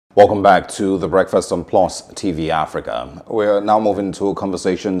Welcome back to the Breakfast on Plus TV Africa. We're now moving to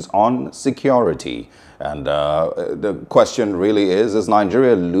conversations on security. And the question really is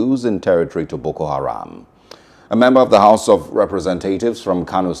Nigeria losing territory to Boko Haram? A member of the House of Representatives from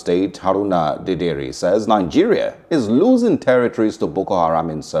Kano State, Haruna Dideri, says Nigeria is losing territories to Boko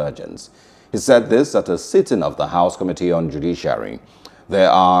Haram insurgents. He said this at a sitting of the House Committee on Judiciary. There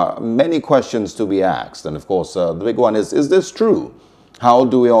are many questions to be asked. And of course, the big one is this true? How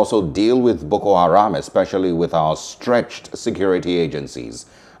do we also deal with Boko Haram, especially with our stretched security agencies?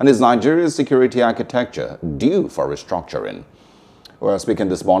 And is Nigeria's security architecture due for restructuring? We're speaking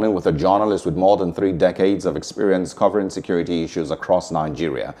this morning with a journalist with more than 3 decades of experience covering security issues across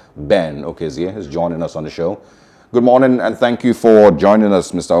Nigeria. Ben Okezie is joining us on the show. Good morning and thank you for joining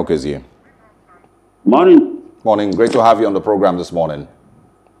us, Mr. Okezie. Morning. Morning. Great to have you on the program this morning.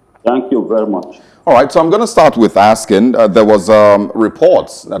 Thank you very much. All right, so I'm going to start with asking, there was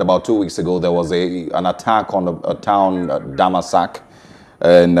reports that about 2 weeks ago there was an attack on a town, Damasak,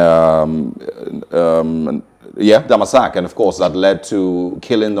 and Damasak, and of course that led to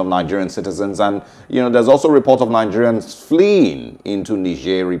killing of Nigerian citizens, and there's also reports of Nigerians fleeing into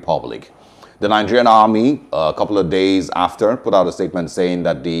Niger Republic. The Nigerian army, a couple of days after, put out a statement saying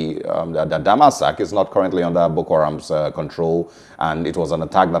that that Damasak is not currently under Boko Haram's control, and it was an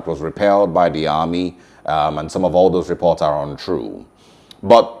attack that was repelled by the army, and some of all those reports are untrue.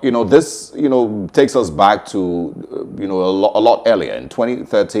 But, this, takes us back to, a lot earlier. In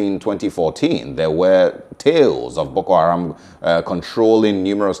 2013, 2014, there were tales of Boko Haram controlling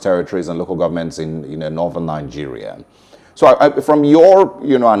numerous territories and local governments in northern Nigeria. So from your,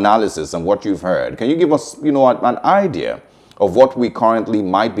 analysis and what you've heard, can you give us, an idea of what we currently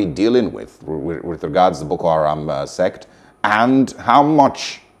might be dealing with regards to the Boko Haram sect and how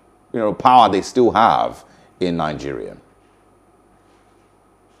much, power they still have in Nigeria?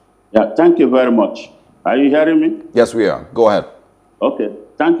 Yeah, thank you very much. Are you hearing me? Yes, we are. Go ahead. Okay,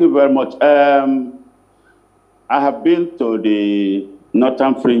 thank you very much. I have been to the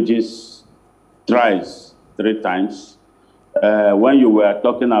northern fringes thrice, 3 times. When you were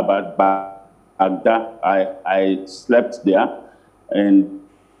talking about Baghdad, I slept there in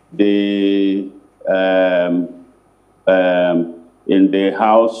the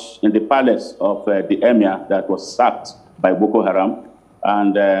house, in the palace of the emir that was sacked by Boko Haram,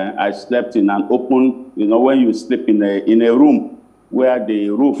 and I slept in an open, when you sleep in a room where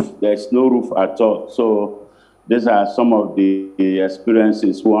there's no roof at all. So these are some of the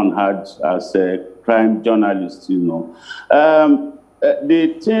experiences one had as a crime journalist, The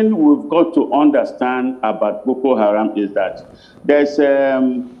thing we've got to understand about Boko Haram is that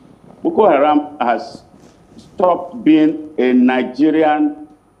Boko Haram has stopped being a Nigerian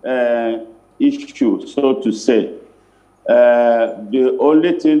issue, so to say. The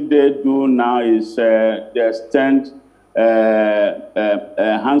only thing they do now is they extend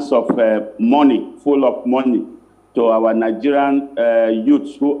hands of money, full of money, to our Nigerian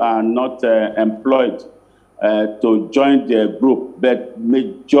youths who are not employed to join their group, but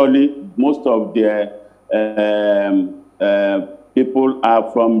majorly most of their people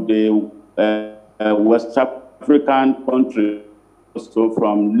are from the West African countries, so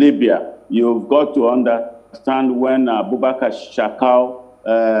from Libya. You've got to understand when Abubakar Shakau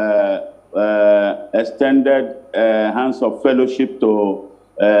extended hands of fellowship to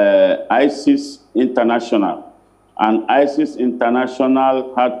ISIS International. And ISIS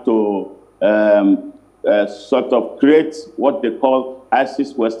International had to sort of create what they call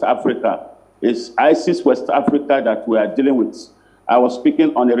ISIS West Africa. It's ISIS West Africa that we are dealing with. I was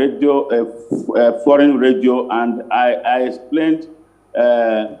speaking on a radio, a foreign radio, and I explained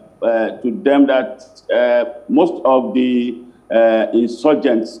to them that most of the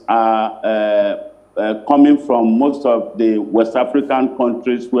insurgents are coming from most of the West African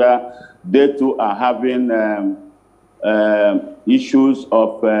countries where they too are having issues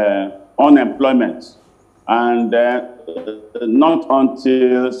of unemployment. And not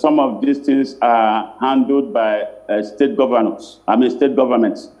until some of these things are handled by state governments,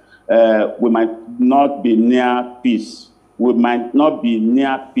 we might not be near peace. We might not be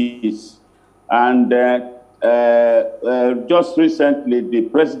near peace. And just recently, the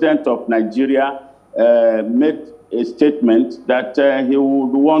president of Nigeria made a statement that he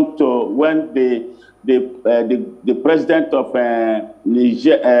would want to, when the president of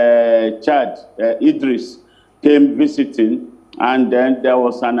Niger, Chad, Idris, came visiting, and then there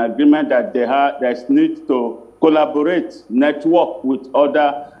was an agreement that there's need to collaborate, network with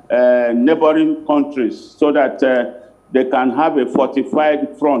other neighboring countries so that they can have a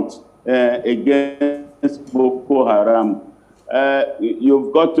fortified front against Boko Haram.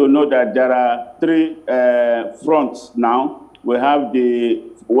 you've got to know that there are three fronts now. We have the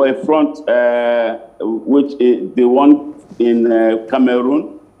front, which is the one in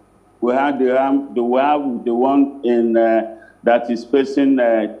Cameroon. We have the one in that is facing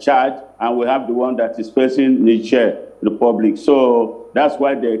Chad, and we have the one that is facing Niger Republic. So that's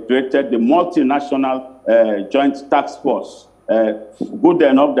why they created the multinational joint task force. Good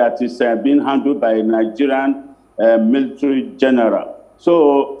enough that is being handled by a Nigerian military general.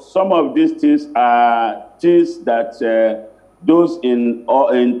 So some of these things are things that those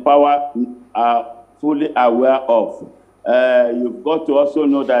in power are fully aware of. You've got to also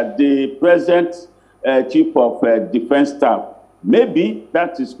know that the present chief of defense staff, maybe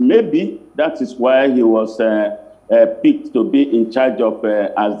that is why he was picked to be in charge of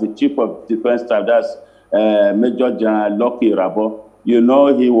as the chief of defense staff. That's Major General Lucky Rabo. You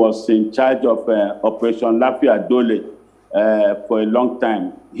know, he was in charge of Operation Lafia Dole for a long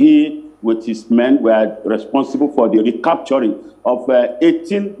time. He, with his men, were responsible for the recapturing of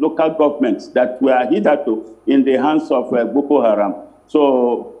 18 local governments that were hitherto in the hands of Boko Haram.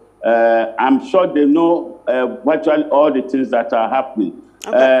 So I'm sure they know virtually all the things that are happening.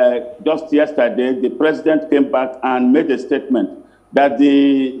 Okay. Just yesterday, the president came back and made a statement that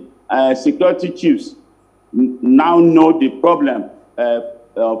the security chiefs now know the problem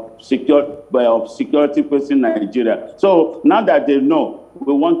of security facing Nigeria. So now that they know,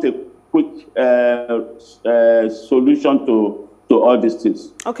 we want a quick solution to all these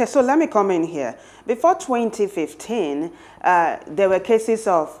things. Okay, so let me come in here. Before 2015, there were cases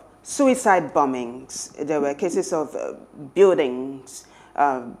of suicide bombings. There were cases of buildings,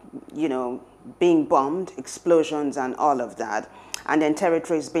 you know, being bombed, explosions and all of that. And then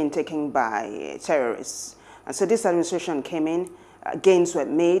territories being taken by terrorists. And so this administration came in, gains were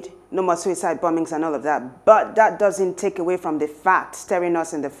made, no more suicide bombings and all of that. But that doesn't take away from the fact staring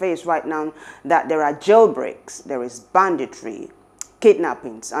us in the face right now that there are jailbreaks, there is banditry,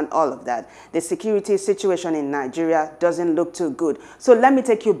 kidnappings and all of that. The security situation in Nigeria doesn't look too good. So let me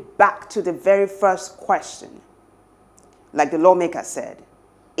take you back to the very first question. Like the lawmaker said,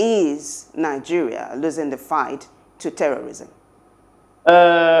 is Nigeria losing the fight to terrorism?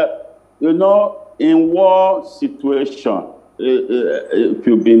 You know, in war situation, if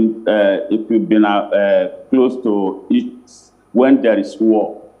you've been close to it when there is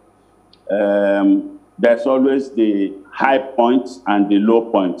war, there's always the high points and the low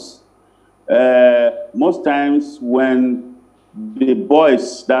points. Most times when the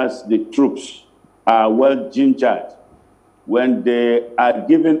boys, that's the troops, are well gingered, when they are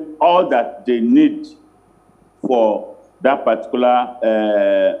given all that they need for that particular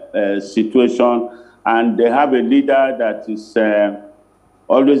situation, and they have a leader that is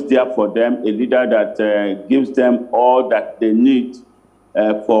always there for them, a leader that gives them all that they need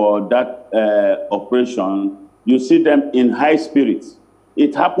for that operation, you see them in high spirits.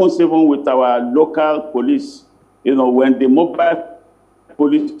 It happens even with our local police. You know, when the mobile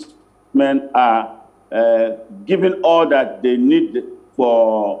policemen are given all that they need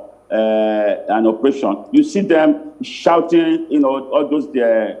for an operation, you see them shouting, you know, all those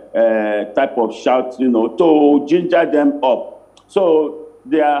type of shouts, you know, to ginger them up. So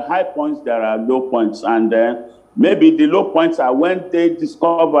there are high points, there are low points, and maybe the low points are when they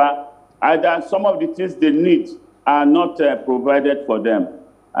discover either some of the things they need are not provided for them,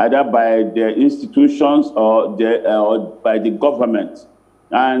 either by their institutions or by the government.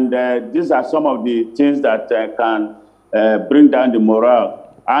 And these are some of the things that can bring down the morale.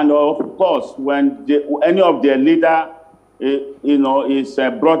 And of course, when any of their leader, you know, is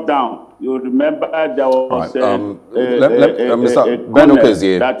brought down, you remember there was Mr. Ben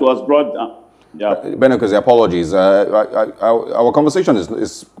Okezie that was brought down. Yeah. Ben Okezie, apologies. Our conversation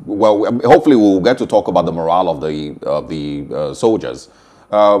is well. Hopefully, we'll get to talk about the morale of the soldiers.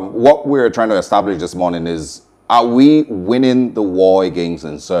 What we're trying to establish this morning is: are we winning the war against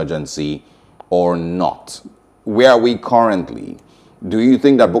insurgency or not? Where are we currently? Do you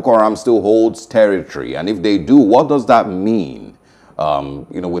think that Boko Haram still holds territory? And if they do, what does that mean,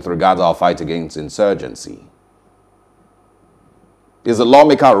 you know, with regard to our fight against insurgency? Is the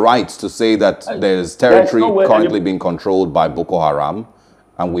lawmaker right to say that there's territory currently being controlled by Boko Haram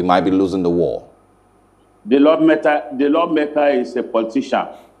and we might be losing the war? The lawmaker is a politician,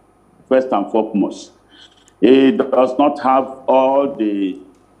 first and foremost. He does not have all the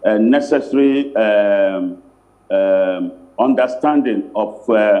necessary understanding of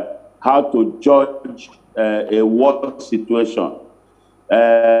how to judge a war situation.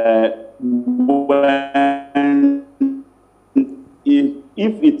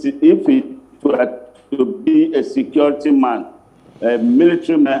 If it were to be a security man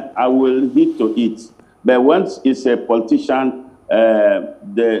military man, I will hit to it. But once it's a politician,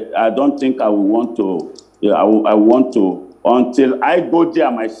 I don't think I will want to. I want to until I go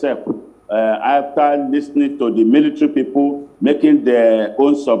there myself. After listening to the military people making their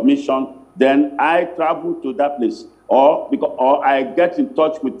own submission, then I travel to that place, or I get in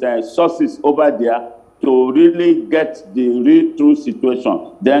touch with sources over there to really get the real true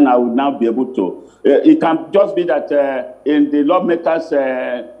situation. Then I will now be able to. It can just be that in the lawmakers'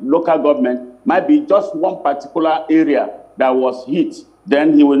 local government might be just one particular area that was hit.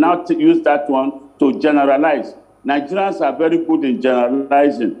 Then he will now use that one to generalize. Nigerians are very good in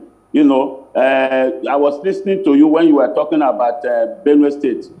generalizing. You know, I was listening to you when you were talking about Benue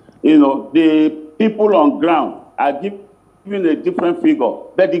State. You know, the people on ground are giving a different figure,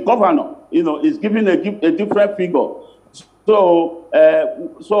 but the governor, you know, is giving a different figure. So,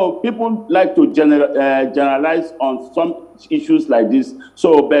 so people like to generalize on some issues like this.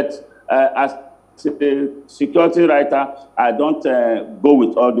 So, but as a security writer, I don't go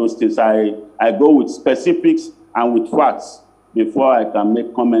with all those things. I go with specifics and with facts before I can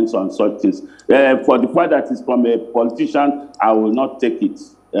make comments on such things. For the fact that it's from a politician, I will not take it.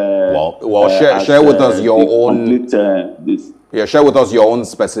 Share with us your own. Share with us your own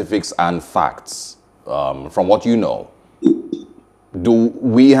specifics and facts from what you know. Do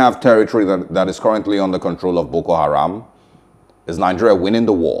we have territory that is currently under control of Boko Haram? Is Nigeria winning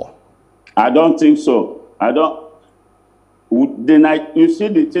the war? I don't think so. I don't. You see,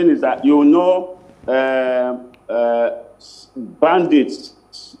 the thing is that, you know, bandits,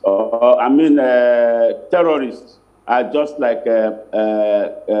 terrorists are just like they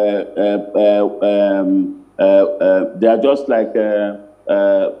are just like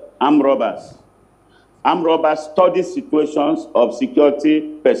armed robbers. Armed robbers study situations of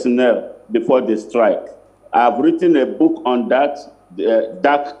security personnel before they strike. I've written a book on that,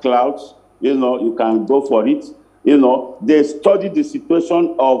 Dark Clouds. You know, you can go for it. You know, they study the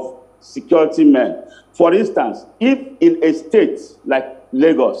situation of security men. For instance, if in a state like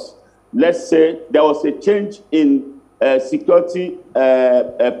Lagos, let's say there was a change in security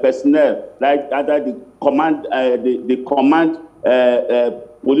personnel, like either the command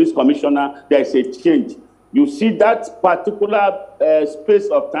police commissioner, there is a change. You see that particular space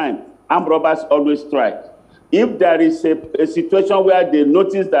of time, armed robbers always strike. If there is a situation where they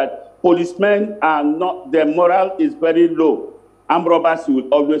notice that policemen are not, their morale is very low, armed robbers will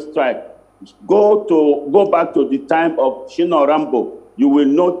always strike. Go back to the time of Shino Rambo, you will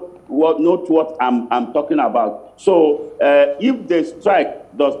note what I'm talking about. So if they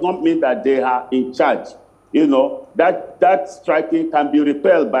strike, does not mean that they are in charge. You know, that striking can be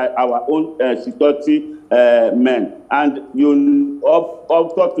repelled by our own security men. And you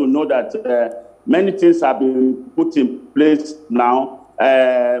have got to know that many things have been put in place now.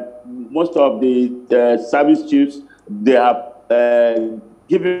 Most of the service chiefs, they have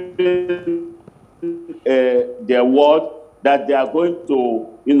given their word that they are going to,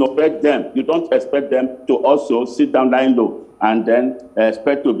 you know, expect them. You don't expect them to also sit down lying low and then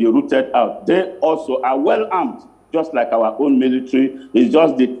expect to be rooted out. They also are well armed, just like our own military. It's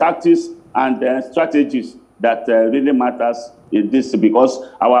just the tactics and strategies that really matters in this, because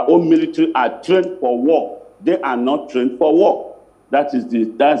our own military are trained for war. They are not trained for war. That's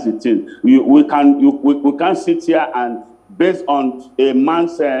the thing. We can't sit here and based on a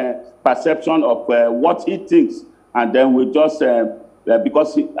man's perception of what he thinks, and then we just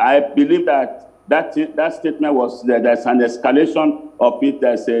because I believe that statement was that there's an escalation of it,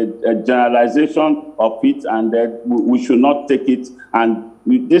 there's a generalization of it, and that we should not take it. And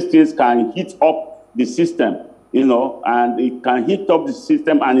these things can hit up the system, you know, and it can hit up the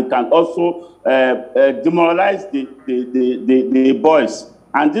system, and it can also demoralize the boys.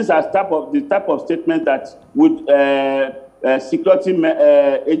 And these are the type of statement that would security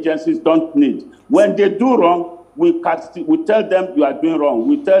agencies don't need. When they do wrong, we tell them you are doing wrong.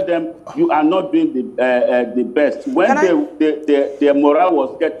 We tell them you are not doing the best. When their morale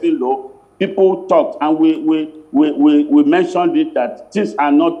was getting low, people talked, and we mentioned it that things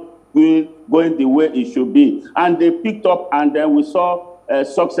are not going the way it should be, and they picked up, and then we saw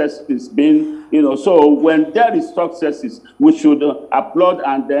successes being, you know. So when there is successes, we should applaud,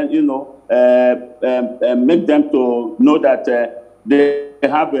 and then, you know, make them to know that they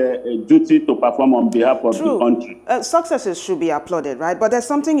have a duty to perform on behalf of the country. Successes should be applauded, right? But there's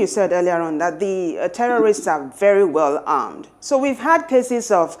something you said earlier on, that the terrorists are very well armed. So we've had cases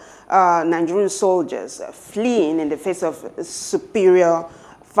of Nigerian soldiers fleeing in the face of superior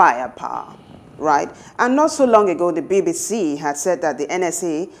firepower, right? And not so long ago, the BBC had said that the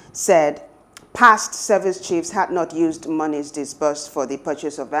NSA said past service chiefs had not used monies disbursed for the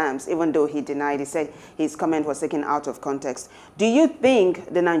purchase of arms, even though he denied. He said his comment was taken out of context. Do you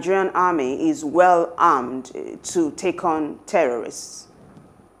think the Nigerian army is well armed to take on terrorists?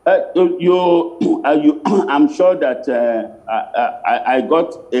 I'm sure that I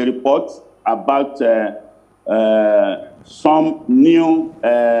got a report about some new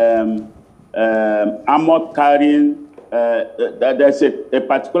armored carrying. There's a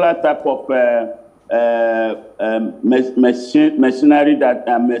particular type of machinery that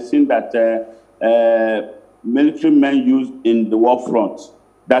military men use in the war front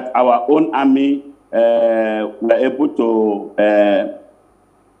that our own army were able to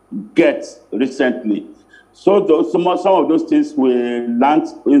get recently. So some of those things we learned,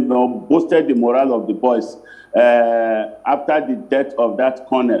 boosted the morale of the boys after the death of that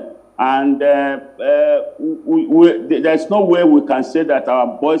colonel. And there's no way we can say that our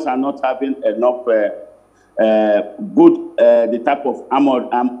boys are not having enough the type of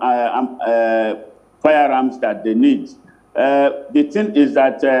firearms that they need. The thing is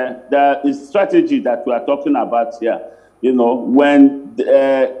that the strategy that we are talking about here, when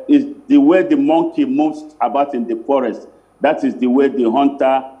is the way the monkey moves about in the forest, that is the way the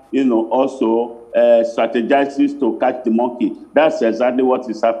hunter, also strategizes to catch the monkey. That's exactly what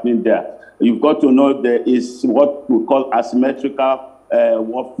is happening there. You've got to know there is what we call asymmetrical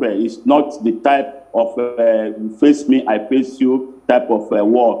warfare. It's not the type of you face me, I face you type of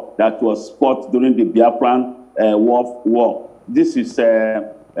war that was fought during the Biafran war. This is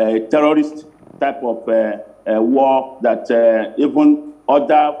a terrorist type of war that even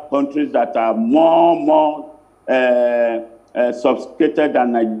other countries that are more sophisticated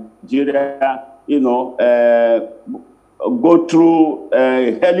than Nigeria, go through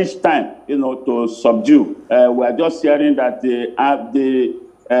a hellish time, to subdue. We are just hearing that the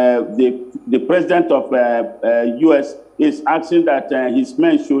president of U.S. is asking that his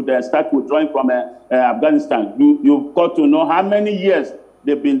men should start withdrawing from Afghanistan. You've got to know how many years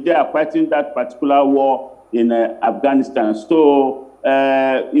they've been there fighting that particular war in Afghanistan. So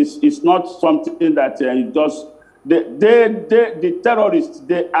it's not something that just the terrorists.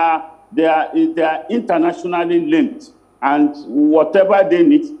 They are internationally linked, and whatever they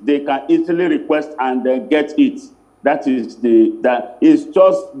need, they can easily request and get it. That is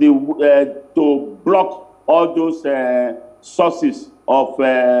just to block all those sources of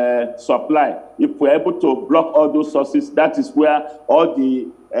supply. If we're able to block all those sources, that is where all the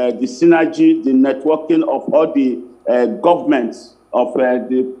synergy, the networking of all the governments of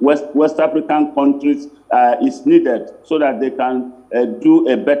the West African countries is needed so that they can do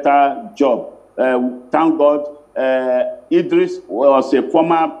a better job. Thank God, Idris was a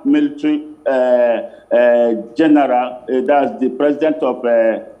former military general. That's the president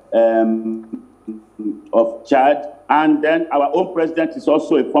of Chad. And then our own president is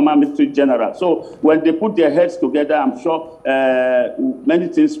also a former military general. So when they put their heads together, I'm sure many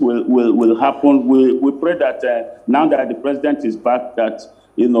things will happen. We pray that now that the president is back, that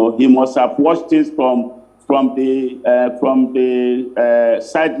he must have watched things from the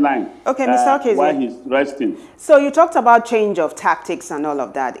sideline. Okay, Mr. Okezie, while he's resting. So you talked about change of tactics and all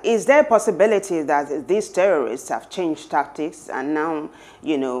of that. Is there a possibility that these terrorists have changed tactics and now,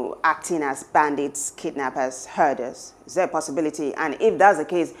 acting as bandits, kidnappers, herders? Is there a possibility? And if that's the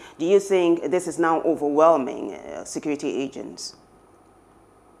case, do you think this is now overwhelming security agents?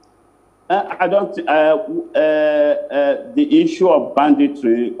 I don't. The issue of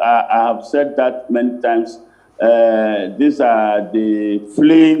banditry, I have said that many times. These are the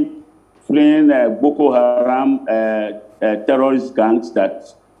fleeing Boko Haram terrorist gangs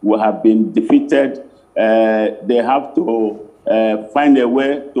that have been defeated. They have to find a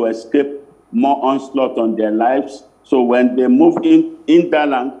way to escape more onslaught on their lives. So when they move in that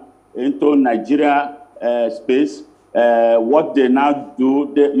land into Nigeria space, what they now do,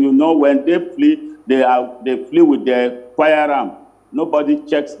 when they flee, they flee with their firearm. Nobody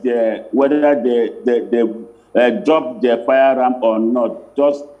checks whether they drop their firearm or not.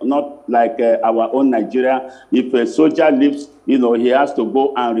 Just not like our own Nigeria. If a soldier leaves, he has to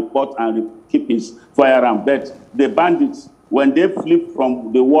go and report and keep his firearm. But the bandits, when they flee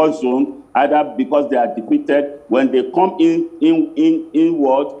from the war zone, either because they are defeated, when they come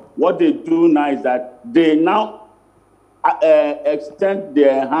inward, what they do now is that they now extend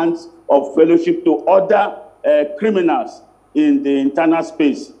their hands of fellowship to other criminals in the internal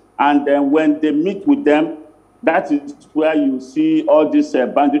space. And then when they meet with them, that is where you see all this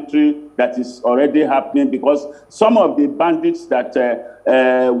banditry that is already happening, because some of the bandits that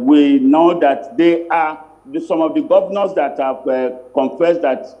we know that they are some of the governors that have confessed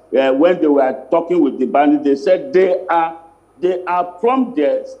that when they were talking with the bandits, they said they are from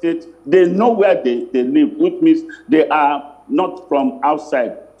their state. They know where they live, which means they are not from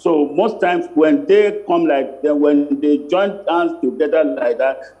outside. So most times when they come like that, when they join hands together like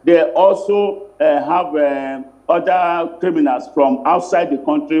that, they also have other criminals from outside the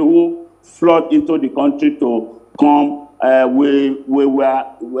country who flood into the country to come. We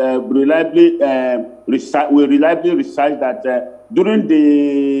reliably researched that during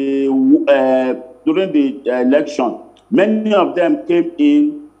the election, many of them came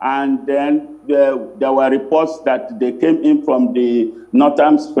in, and then there were reports that they came in from the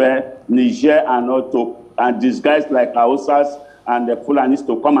northern sphere, Niger, and disguised like Hausas and the Fulanis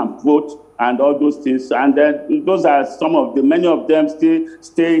to come and vote and all those things. And then those are some of the, many of them still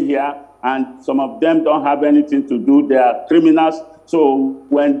stay here, and some of them don't have anything to do. They are criminals. So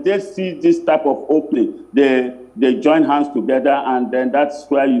when they see this type of opening, they join hands together, and then that's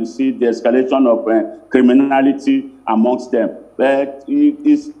where you see the escalation of criminality amongst them. But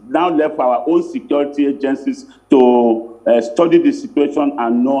it's now left for our own security agencies to study the situation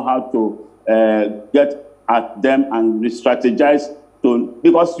and know how to get at them and re-strategize,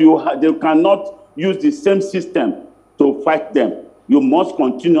 because they cannot use the same system to fight them. You must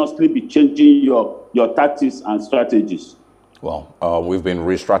continuously be changing your tactics and strategies. Well, we've been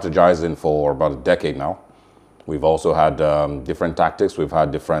re-strategizing for about a decade now. We've also had different tactics. We've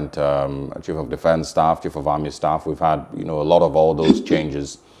had different chief of defense staff, chief of army staff. We've had, a lot of all those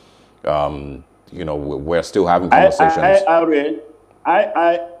changes. We're still having conversations.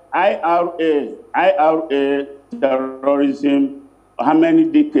 IRA, terrorism, how many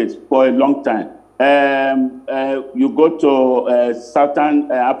decades? For a long time. You go to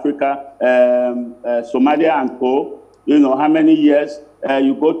Southern Africa, Somalia and co. How many years?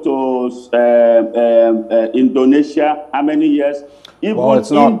 You go to Indonesia, how many years? Even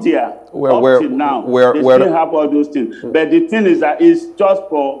India, up till now, they still have all those things. But the thing is that it's just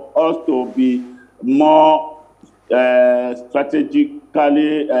for us to be more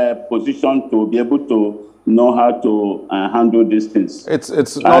strategically positioned to be able to know how to handle these things. It's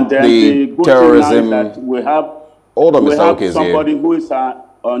not the terrorism that we have. Somebody who is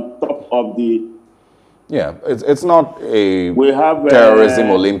on top of the. Yeah, it's not a terrorism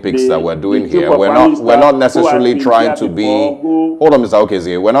Olympics that we're doing here. We're not necessarily trying to be. Hold on, Mr.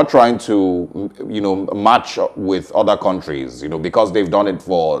 Okezie. We're not trying to match with other countries. Because they've done it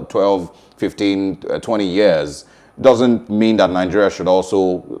for 12, 15, 20 years. Doesn't mean that Nigeria should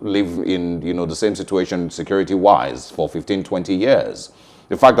also live in the same situation security-wise for 15, 20 years.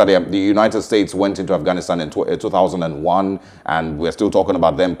 The fact that the United States went into Afghanistan in 2001 and we're still talking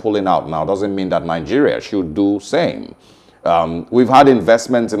about them pulling out now doesn't mean that Nigeria should do same. We've had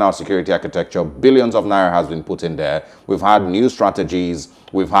investments in our security architecture. Billions of naira has been put in there. We've had new strategies.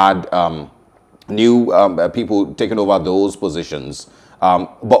 We've had new people taking over those positions.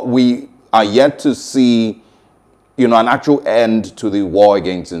 But we are yet to see an actual end to the war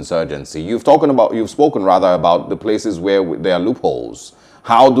against insurgency. You've spoken about the places where there are loopholes.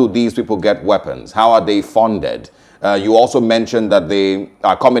 How do these people get weapons? How are they funded? You also mentioned that they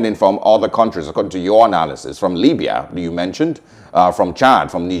are coming in from other countries, according to your analysis, from Libya, you mentioned, from Chad,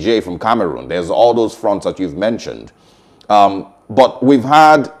 from Niger, from Cameroon. There's all those fronts that you've mentioned. But we've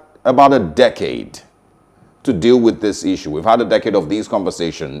had about a decade to deal with this issue. We've had a decade of these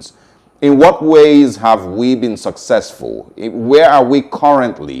conversations. In what ways have we been successful? Where are we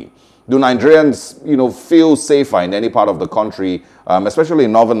currently? Do Nigerians, feel safer in any part of the country, especially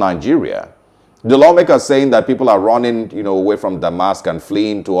in northern Nigeria? The lawmaker is saying that people are running, away from Damascus and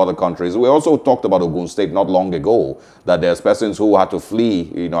fleeing to other countries. We also talked about Ogun State not long ago, that there's persons who had to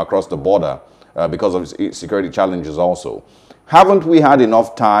flee, across the border because of security challenges also. Haven't we had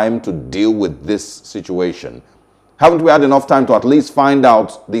enough time to deal with this situation? Haven't we had enough time to at least find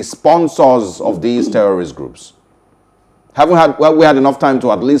out the sponsors of these terrorist groups? Haven't we had enough time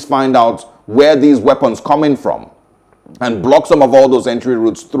to at least find out where these weapons coming from and block some of all those entry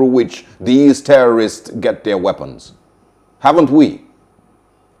routes through which these terrorists get their weapons? Haven't we?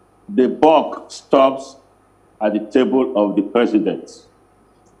 The buck stops at the table of the president.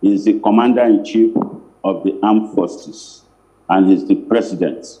 He's the commander-in-chief of the armed forces, and he's the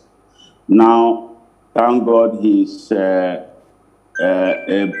president. Now, thank God he's a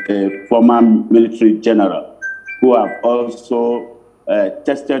former military general who have also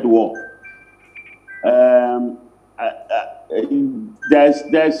tested war.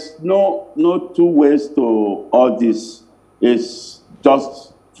 There's no two ways to all this. It's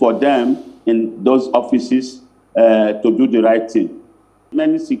just for them in those offices to do the right thing.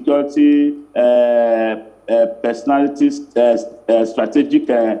 Many security personalities, strategic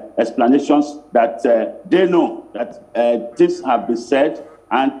explanations that they know that things have been said,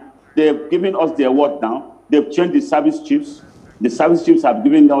 and they've given us their word now. They've changed the service chiefs. The service chiefs have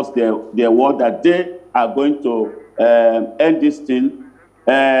given us their word that they are going to end this thing.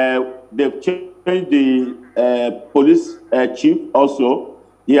 They've changed the police chief also.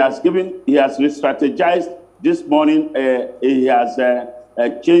 He has re-strategized this morning. He has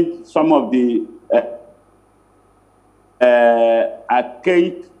changed some of the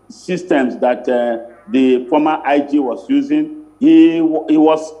archaic systems that the former IG was using. He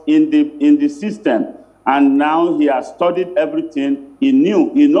was in the system, and now he has studied everything. He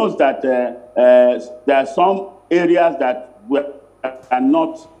knows that there are some areas that are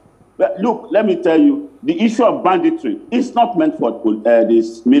not. But look, let me tell you, the issue of banditry is not meant for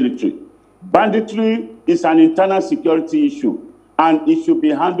this military. Banditry is an internal security issue, and it should be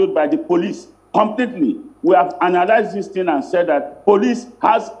handled by the police completely. We have analyzed this thing and said that police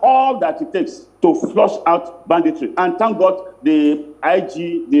has all that it takes to flush out banditry. And thank God the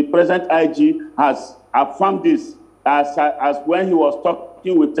present IG, has affirmed this as when he was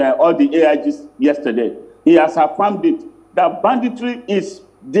talking with all the AIGs yesterday. He has affirmed it, that banditry is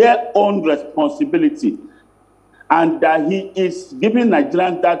their own responsibility, and that he is giving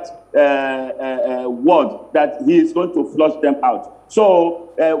Nigerians that word that he is going to flush them out. So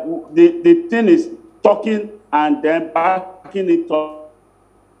the thing is talking and then backing it up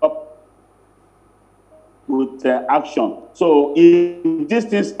with action. So if these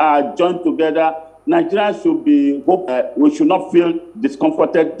things are joined together, Nigerians should be, we should not feel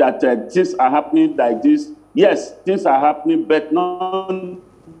discomforted that things are happening like this. Yes, things are happening, but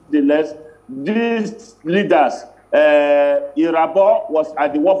nonetheless, these leaders, Irabo was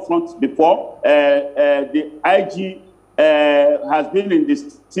at the war front before. The IG has been in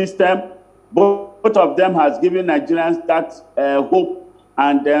this system. Both of them has given Nigerians that hope,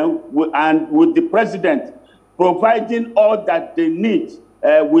 and with the president providing all that they need,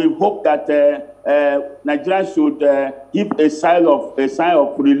 we hope that Nigerians should give a sign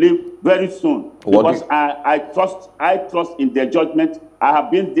of relief very soon. Because I trust in their judgment. I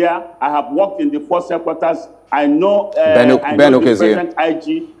have been there. I have worked in the force headquarters. I know, the present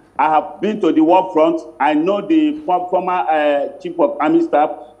IG. I have been to the war front. I know the former chief of army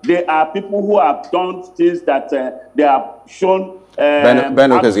staff. They are people who have done things that they have shown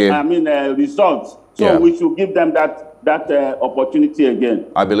results. So we should give them that opportunity again.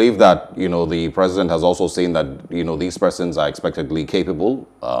 I believe that, the president has also seen that, these persons are expectedly capable.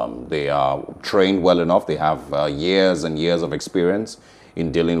 They are trained well enough. They have years and years of experience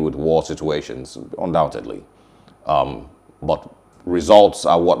in dealing with war situations, undoubtedly. But results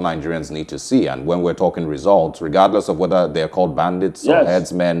are what Nigerians need to see. And when we're talking results, regardless of whether they're called bandits or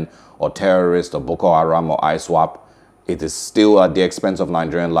headsmen or terrorists or Boko Haram or ISWAP, it is still at the expense of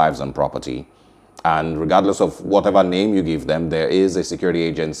Nigerian lives and property. And regardless of whatever name you give them, there is a security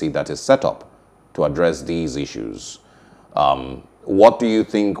agency that is set up to address these issues. What do you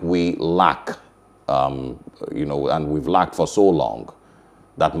think we lack, and we've lacked for so long,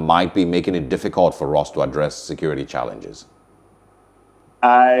 that might be making it difficult for us to address security challenges?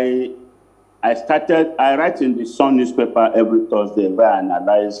 I write in the Sun newspaper every Thursday where I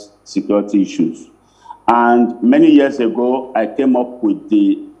analyze security issues. And many years ago, I came up with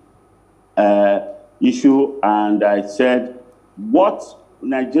the issue, and I said, what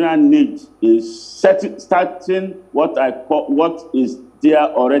Nigeria needs is starting what is there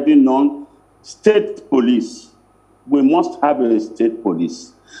already known, state police. We must have a state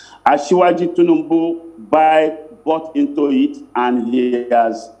police. Asiwaju Tinubu bought into it, and he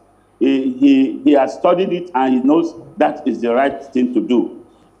has studied it, and he knows that is the right thing to do.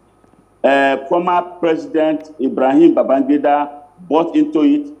 Former President Ibrahim Babangida bought into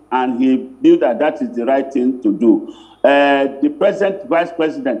it, and he knew that that is the right thing to do. The present vice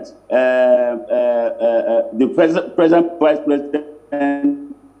president, present vice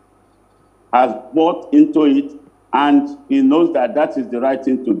president has bought into it, and he knows that that is the right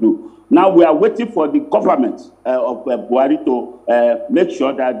thing to do. Now we are waiting for the government of Buhari to make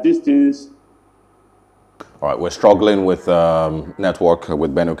sure that these things. All right, we're struggling with network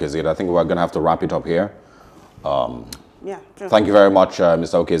with Ben Okezie. I think we're going to have to wrap it up here. Yeah, true. Thank you very much,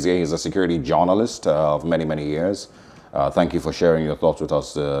 Mr. Okezie. He's a security journalist of many, many years. Thank you for sharing your thoughts with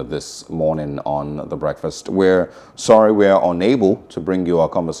us this morning on The Breakfast. We're sorry we are unable to bring you a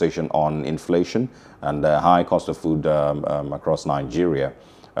conversation on inflation and the high cost of food across Nigeria.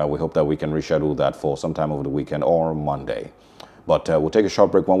 We hope that we can reschedule that for sometime over the weekend or Monday. But we'll take a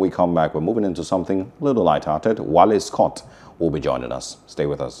short break. When we come back, we're moving into something a little lighthearted. Wale Scott will be joining us. Stay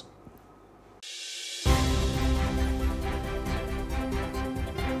with us.